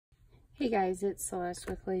Hey guys, it's Celeste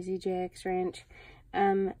with Lazy JX Ranch.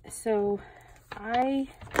 So I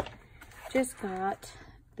just got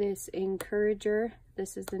this encourager.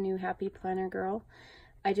 This is the new Happy Planner Girl.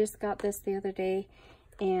 I just got this the other day,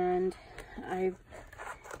 and I'm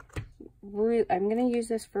gonna use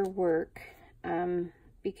this for work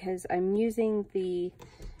because I'm using the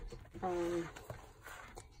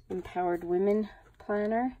Empowered Women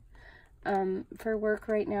Planner for work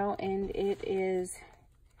right now, and it is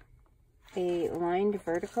a lined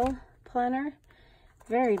vertical planner.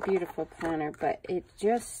 Very beautiful planner, but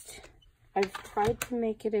I've tried to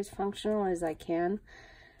make it as functional as I can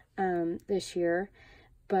this year,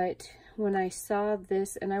 but when I saw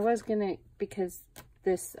this, and I was gonna, because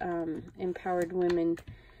this Empowered Women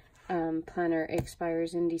planner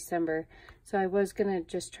expires in December, so I was gonna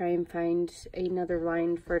just try and find another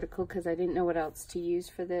lined vertical because I didn't know what else to use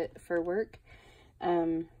for work.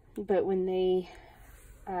 But when they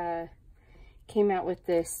came out with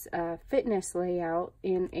this fitness layout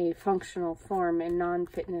in a functional form and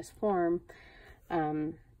non-fitness form,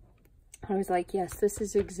 I was like, yes, this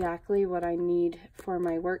is exactly what I need for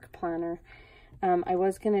my work planner. I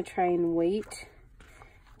was gonna try and wait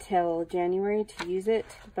till January to use it,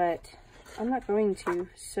 but I'm not going to,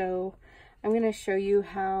 so I'm going to show you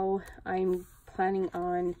how I'm planning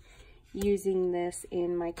on using this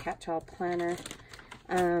in my catch-all planner.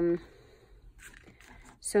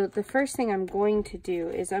 So the first thing I'm going to do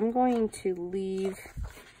is I'm going to leave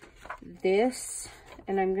this,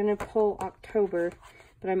 and I'm going to pull October,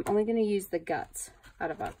 but I'm only going to use the guts out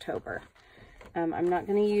of October. I'm not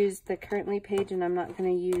going to use the currently page, and I'm not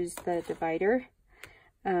going to use the divider.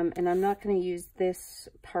 And I'm not going to use this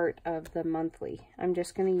part of the monthly. I'm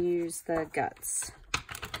just going to use the guts.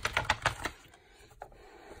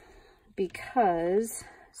 Because,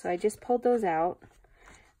 so I just pulled those out.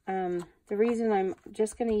 The reason I'm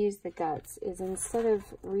just going to use the guts is instead of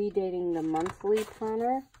redating the monthly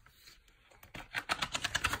planner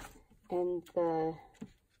and the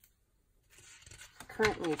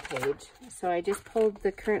currently page, so I just pulled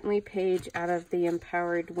the currently page out of the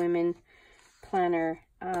Empowered Women planner,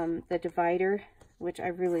 the divider, which I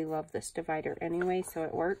really love this divider anyway, so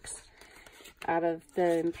it works, out of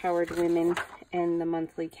the Empowered Women and the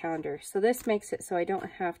monthly calendar. So this makes it so I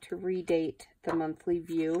don't have to redate the monthly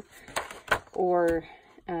view or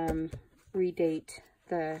redate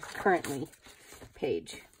the currently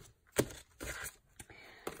page.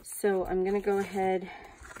 So I'm going to go ahead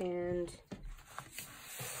and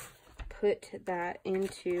put that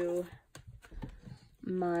into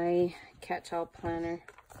my catch-all planner,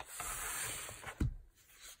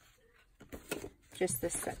 just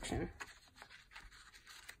this section.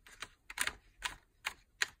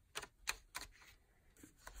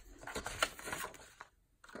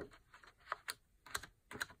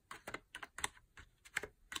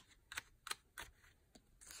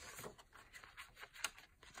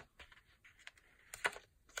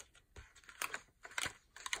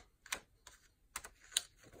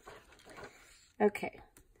 Okay,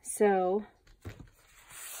 so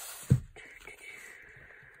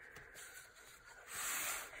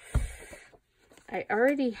I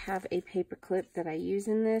already have a paper clip that I use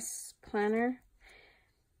in this planner.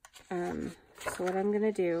 So what I'm going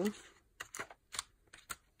to do,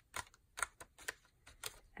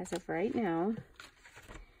 as of right now,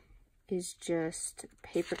 is just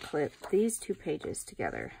paper clip these two pages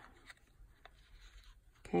together.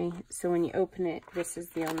 Okay, so when you open it, this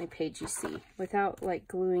is the only page you see, without like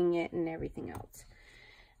gluing it and everything else.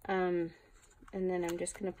 And then I'm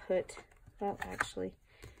just going to put, well, actually,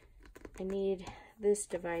 I need this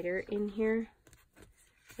divider in here.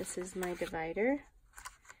 This is my divider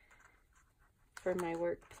for my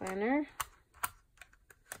work planner.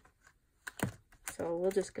 So we'll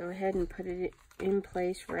just go ahead and put it in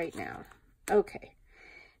place right now. Okay,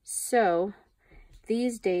 so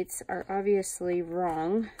these dates are obviously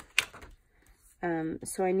wrong,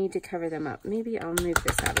 so I need to cover them up. Maybe I'll move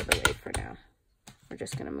this out of the way for now. We're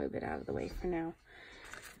just going to move it out of the way for now.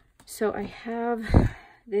 So I have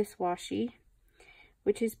this washi,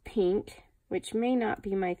 which is pink, which may not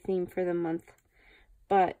be my theme for the month,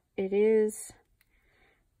 but it is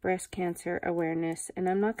breast cancer awareness. And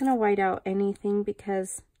I'm not going to white out anything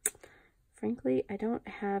because, frankly, I don't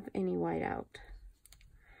have any whiteout.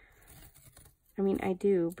 I mean, I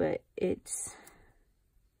do, but it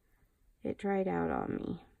dried out on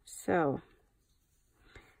me. So,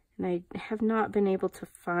 and I have not been able to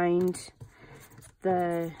find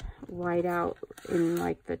the whiteout in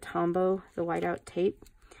like the Tombow, the whiteout tape,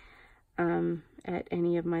 at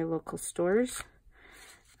any of my local stores,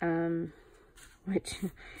 which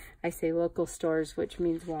I say local stores, which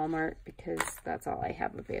means Walmart, because that's all I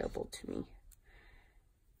have available to me.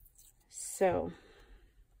 So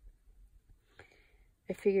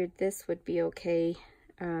I figured this would be okay.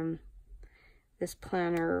 This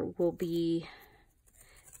planner will be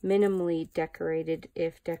minimally decorated,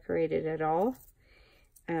 if decorated at all.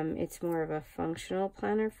 It's more of a functional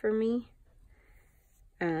planner for me.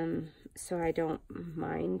 So I don't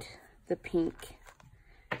mind the pink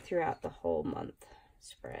throughout the whole month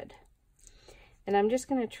spread. And I'm just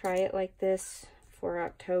going to try it like this for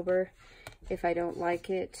October. If I don't like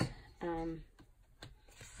it,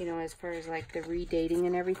 you know, as far as like the redating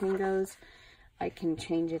and everything goes, I can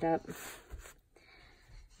change it up.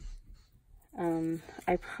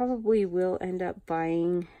 I probably will end up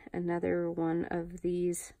buying another one of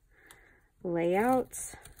these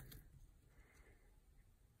layouts.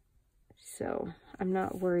 So I'm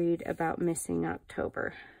not worried about missing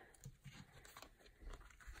October,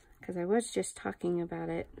 because I was just talking about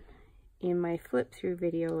it in my flip through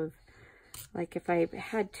video of like, if I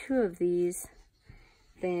had 2 of these,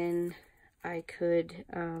 then I could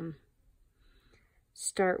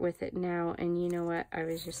start with it now. And you know what? I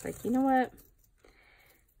was just like, you know what?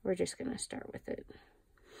 We're just going to start with it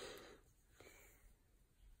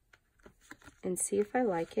and see if I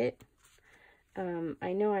like it.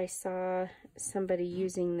 I know I saw somebody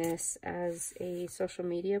using this as a social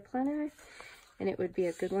media planner, and it would be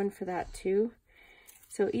a good one for that too.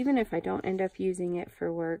 So even if I don't end up using it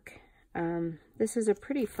for work, this is a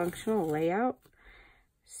pretty functional layout.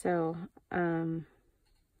 So, yeah,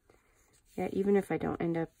 even if I don't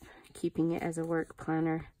end up keeping it as a work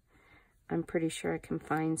planner, I'm pretty sure I can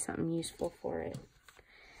find something useful for it.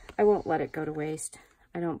 I won't let it go to waste.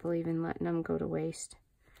 I don't believe in letting them go to waste.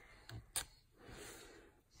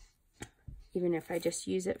 Even if I just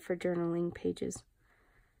use it for journaling pages.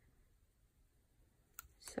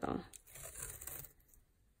 So,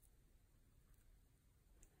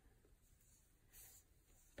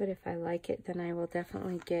 but if I like it, then I will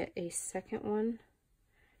definitely get a second one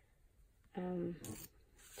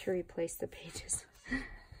to replace the pages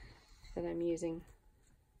that I'm using.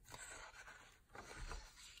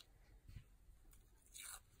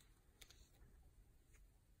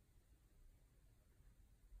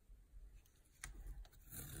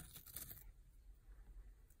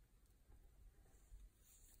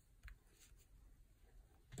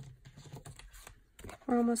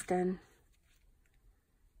 We're almost done.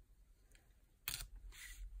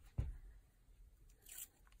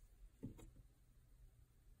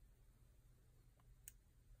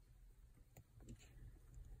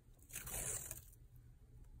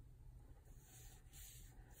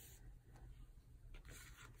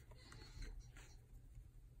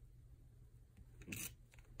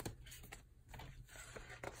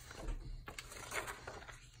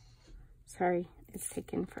 Sorry, it's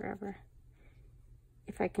taken forever.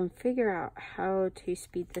 If I can figure out how to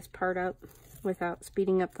speed this part up without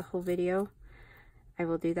speeding up the whole video, I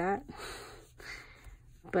will do that.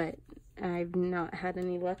 But I've not had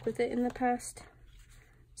any luck with it in the past.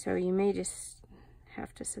 So you may just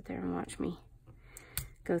have to sit there and watch me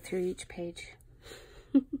go through each page.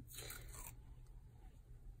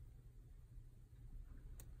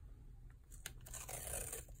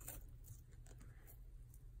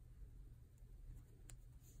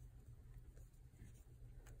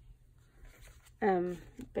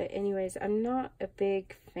 But anyways, I'm not a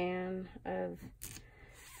big fan of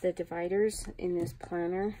the dividers in this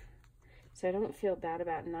planner, so I don't feel bad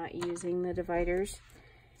about not using the dividers.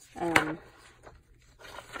 And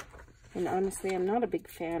honestly, I'm not a big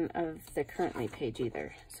fan of the currently page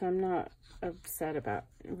either, so I'm not upset about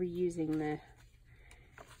reusing the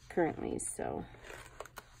currentlies. So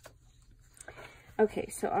okay,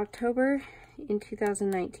 so October in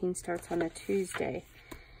 2019 starts on a Tuesday.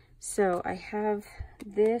 So I have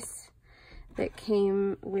this that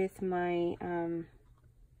came with my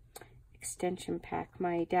extension pack,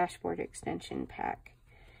 my dashboard extension pack.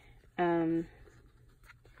 So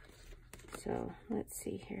let's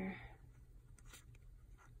see here.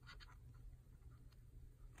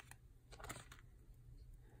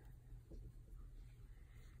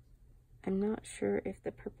 I'm not sure if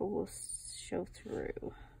the purple will show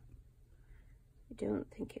through. I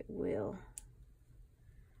don't think it will.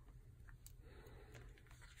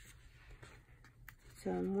 So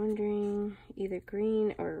I'm wondering either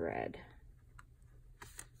green or red.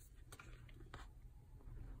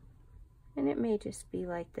 And it may just be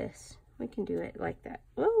like this. We can do it like that.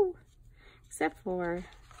 Whoa! Except for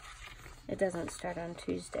it doesn't start on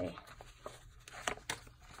Tuesday.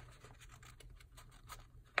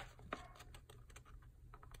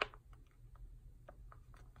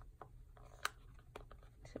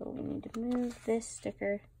 need to move this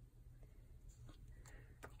sticker.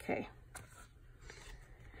 Okay.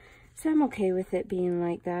 So I'm okay with it being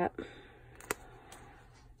like that.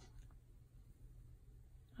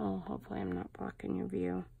 Oh, hopefully I'm not blocking your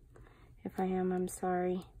view. If I am, I'm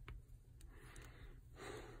sorry.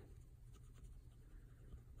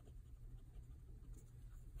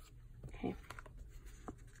 Okay.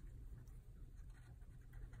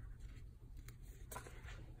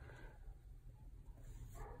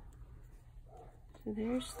 So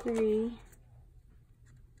there's 3.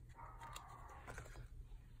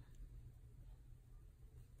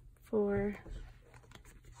 4.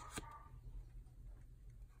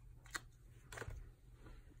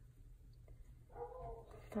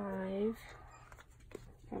 5.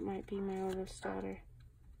 That might be my oldest daughter.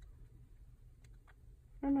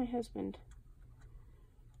 Or my husband.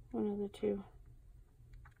 One of the two.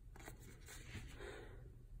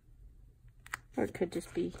 Or it could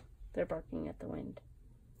just be they're barking at the wind.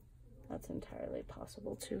 That's entirely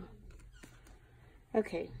possible too.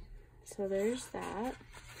 Okay, so there's that.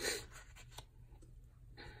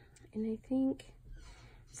 And I think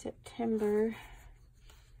September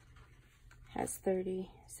has 30.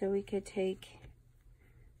 So we could take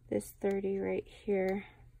this 30 right here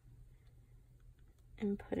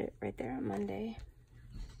and put it right there on Monday.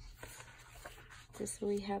 Just so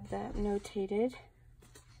we have that notated.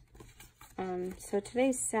 So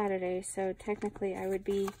today's Saturday, so technically I would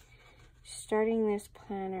be starting this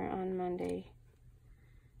planner on Monday.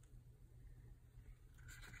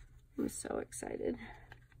 I'm so excited.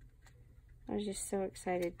 I was just so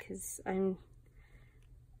excited because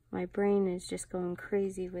my brain is just going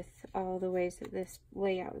crazy with all the ways that this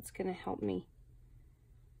layout is going to help me.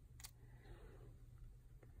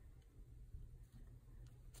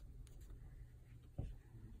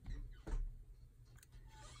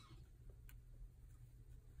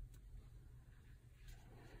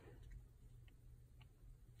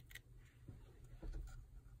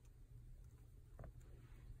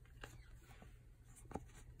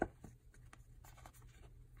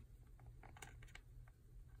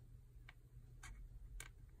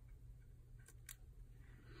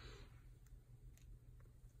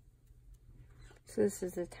 So this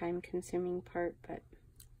is the time-consuming part, but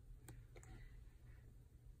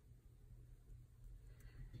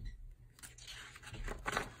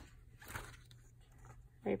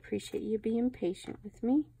I appreciate you being patient with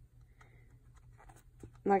me.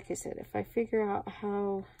 Like I said, if I figure out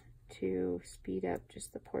how to speed up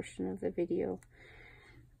just the portion of the video,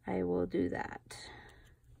 I will do that.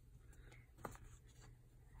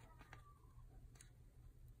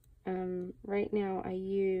 Right now I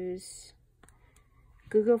use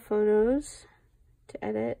Google Photos to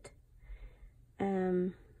edit.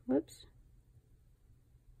 Whoops.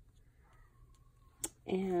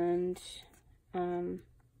 And an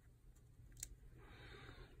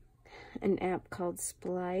app called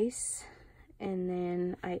Splice, and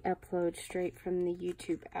then I upload straight from the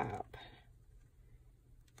YouTube app.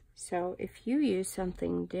 So if you use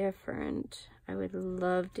something different, I would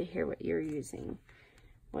love to hear what you're using,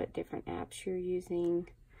 what different apps you're using.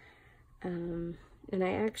 And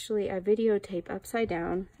I videotape upside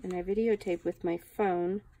down, and I videotape with my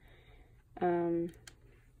phone,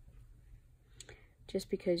 just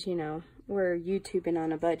because, you know, we're YouTubing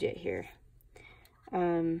on a budget here.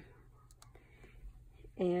 And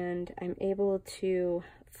I'm able to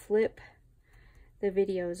flip the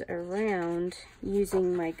videos around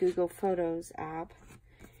using my Google Photos app.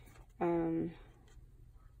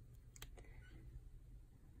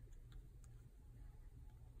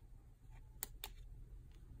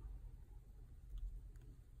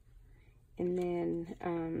 And then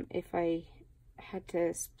if I had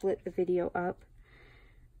to split the video up,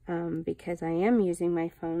 because I am using my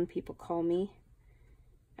phone, people call me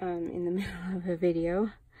in the middle of a video,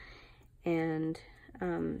 and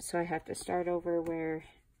so I have to start over where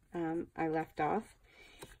I left off,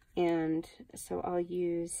 and so I'll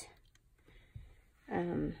use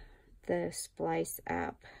the Splice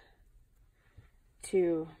app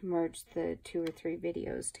to merge the 2 or 3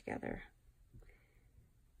 videos together.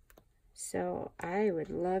 So I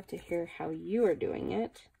would love to hear how you are doing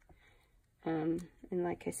it. And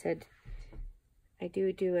like I said, I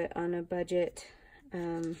do it on a budget,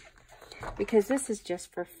 because this is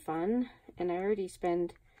just for fun, and I already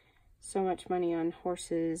spend so much money on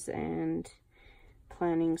horses and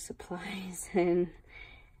planning supplies and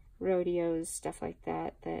rodeos, stuff like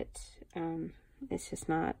that, that it's just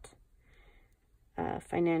not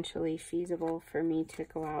financially feasible for me to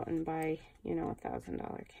go out and buy, you know,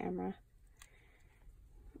 $1,000 camera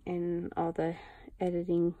and all the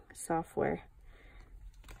editing software.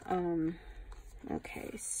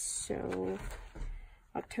 Okay, so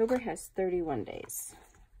October has 31 days.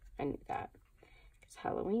 I knew that because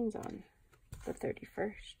Halloween's on the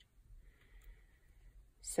 31st.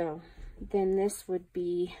 So then this would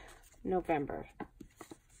be November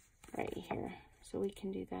right here. So we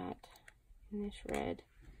can do that in this red.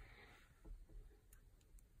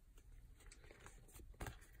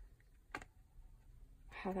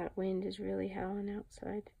 How that wind is really howling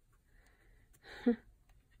outside.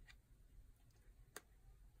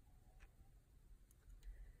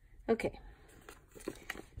 Okay,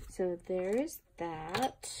 so there's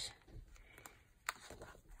that.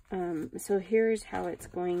 So here's how it's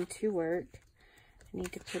going to work. I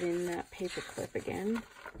need to put in that paper clip again.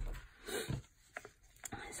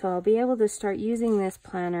 So I'll be able to start using this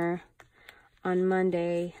planner on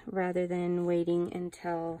Monday rather than waiting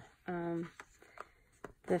until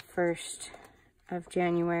the 1st of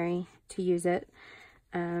January to use it.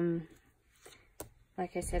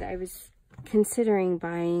 Like I said, I was considering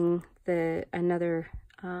buying another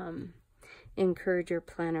Encourager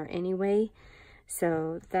planner anyway,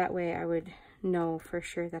 so that way I would know for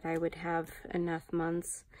sure that I would have enough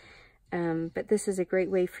months. But this is a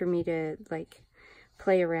great way for me to like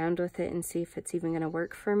play around with it and see if it's even going to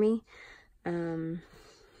work for me.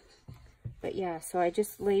 But yeah, so I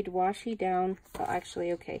just laid washi down. Well,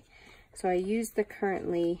 actually, okay. So I used the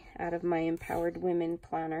Currently out of my Empowered Women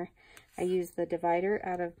planner. I used the divider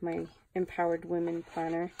out of my Empowered Women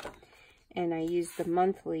planner. And I used the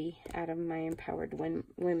Monthly out of my Empowered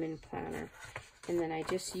Women planner. And then I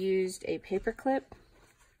just used a paper clip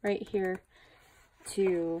right here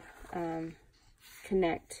to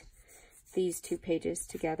connect these two pages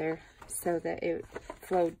together so that it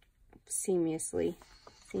flowed seamlessly.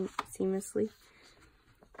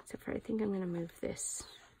 Except for I think I'm going to move this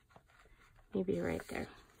maybe right there.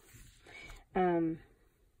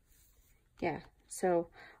 Yeah, so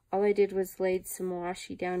all I did was laid some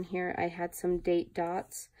washi down here. I had some date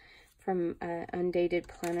dots from an undated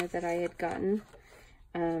planner that I had gotten,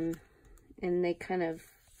 and they kind of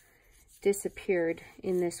disappeared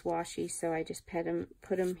in this washi, so I just put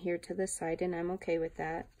them here to the side, and I'm okay with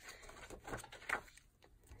that.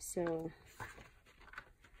 So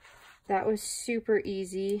that was super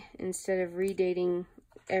easy instead of redating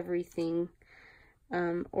everything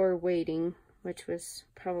or waiting, which was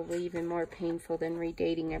probably even more painful than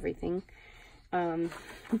redating everything.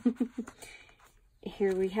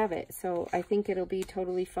 Here we have it. So I think it'll be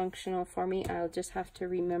totally functional for me. I'll just have to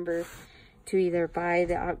remember to either buy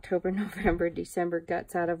the October, November, December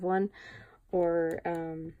guts out of one, or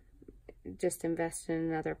just invest in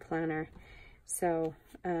another planner. So,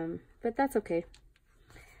 but that's okay.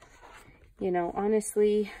 You know,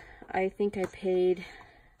 honestly, I think I paid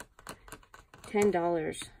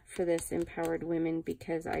 $10 for this Empowered Women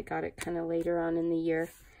because I got it kind of later on in the year.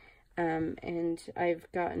 And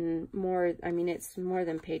I've gotten more, I mean, it's more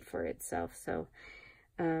than paid for itself. So,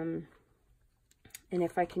 and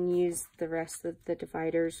if I can use the rest of the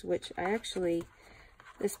dividers, which I actually,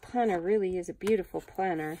 this planner really is a beautiful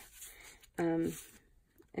planner. And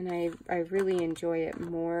I really enjoy it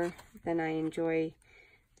more than I enjoy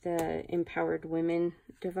the Empowered Women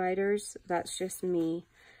dividers. That's just me.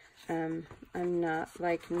 I'm not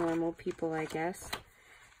like normal people, I guess.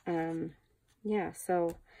 Yeah,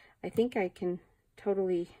 so I think I can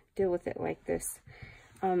totally deal with it like this.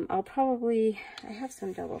 I'll probably, I have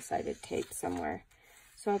some double-sided tape somewhere,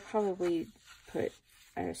 so I'll probably put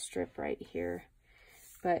a strip right here.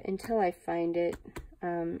 But until I find it,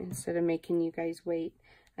 instead of making you guys wait,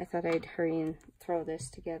 I thought I'd hurry and throw this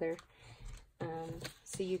together.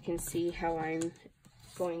 So you can see how I'm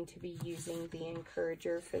going to be using the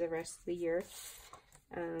Encourager for the rest of the year.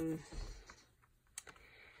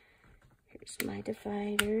 Here's my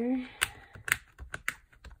divider.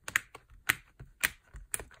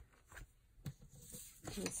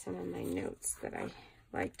 And some of my notes that I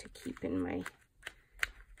like to keep in my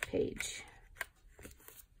page.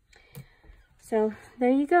 So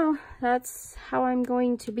there you go. That's how I'm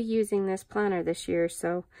going to be using this planner this year.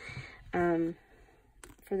 So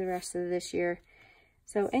for the rest of this year.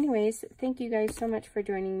 So anyways, thank you guys so much for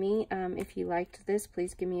joining me. If you liked this,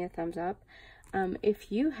 please give me a thumbs up.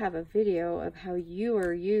 If you have a video of how you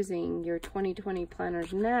are using your 2020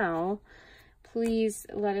 planners now, please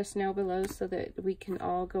let us know below so that we can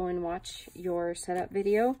all go and watch your setup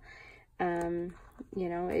video. You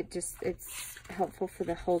know, it's helpful for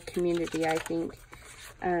the whole community, I think.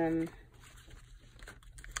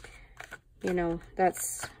 You know,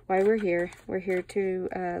 that's why we're here. We're here to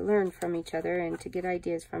learn from each other and to get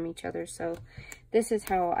ideas from each other. So this is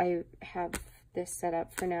how I have this set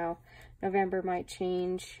up for now. November might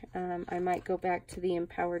change. I might go back to the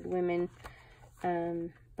Empowered Women,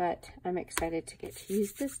 but I'm excited to get to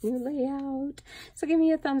use this new layout. So give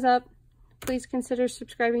me a thumbs up. Please consider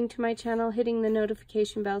subscribing to my channel, hitting the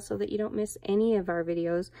notification bell so that you don't miss any of our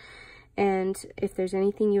videos. And if there's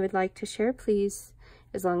anything you would like to share, please,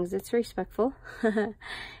 as long as it's respectful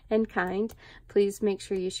and kind, please make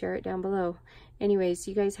sure you share it down below. Anyways,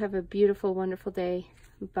 you guys have a beautiful, wonderful day.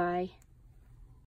 Bye.